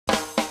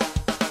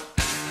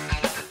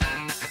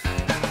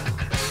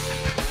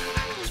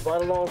Spot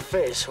a long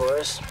face,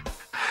 Horace.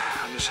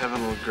 I'm just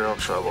having a little girl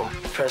trouble.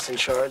 Pressing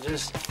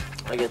charges?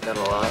 I get that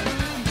a lot.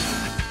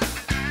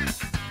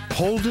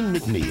 Holden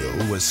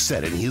McNeil was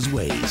set in his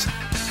ways.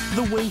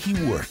 The way he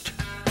worked.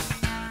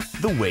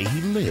 The way he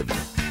lived.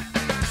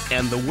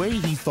 And the way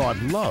he thought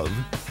love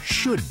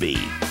should be.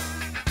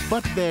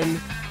 But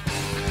then,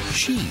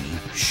 she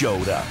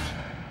showed up.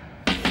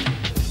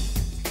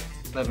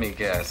 Let me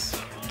guess.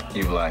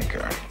 You like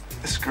her.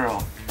 This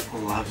girl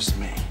loves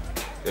me.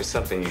 There's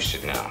something you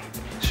should know.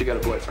 She got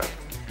a boyfriend.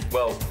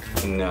 Well,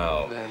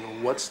 no.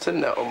 Then what's to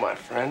know, my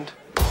friend?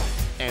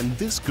 And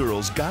this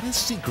girl's got a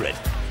secret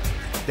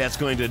that's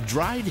going to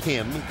drive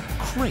him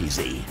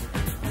crazy.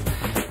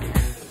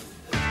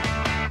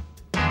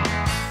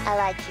 I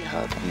like you,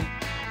 Holden.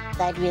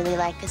 I'd really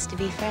like us to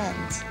be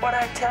friends. What'd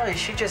I tell you?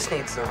 She just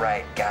needs the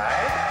right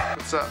guy.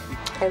 What's up?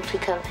 If you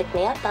come pick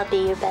me up, I'll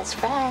be your best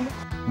friend.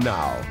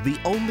 Now, the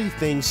only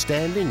thing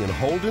standing in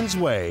Holden's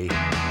way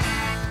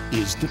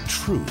is the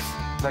truth.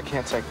 I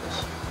can't take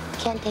this.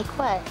 Can't take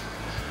what?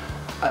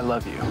 I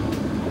love you.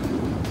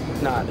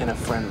 Not in a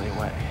friendly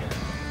way.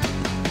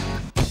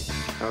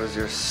 How was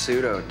your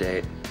pseudo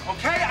date?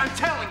 Okay, I'm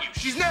telling you,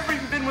 she's never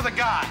even been with a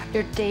guy.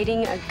 You're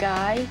dating a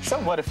guy? So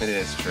what if it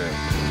is true?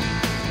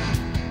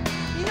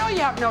 You know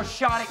you have no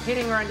shot at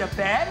getting her into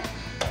bed.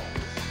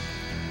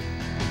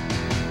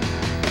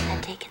 I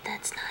take it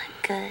that's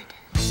not good.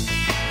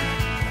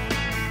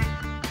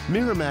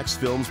 Miramax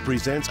Films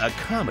presents a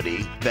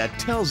comedy that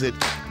tells it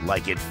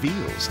like it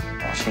feels.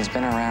 She's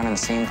been around and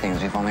seen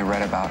things we've only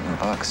read about in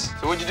books.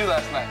 So what'd you do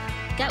last night?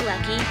 Got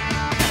lucky.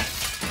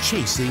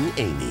 Chasing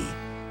Amy.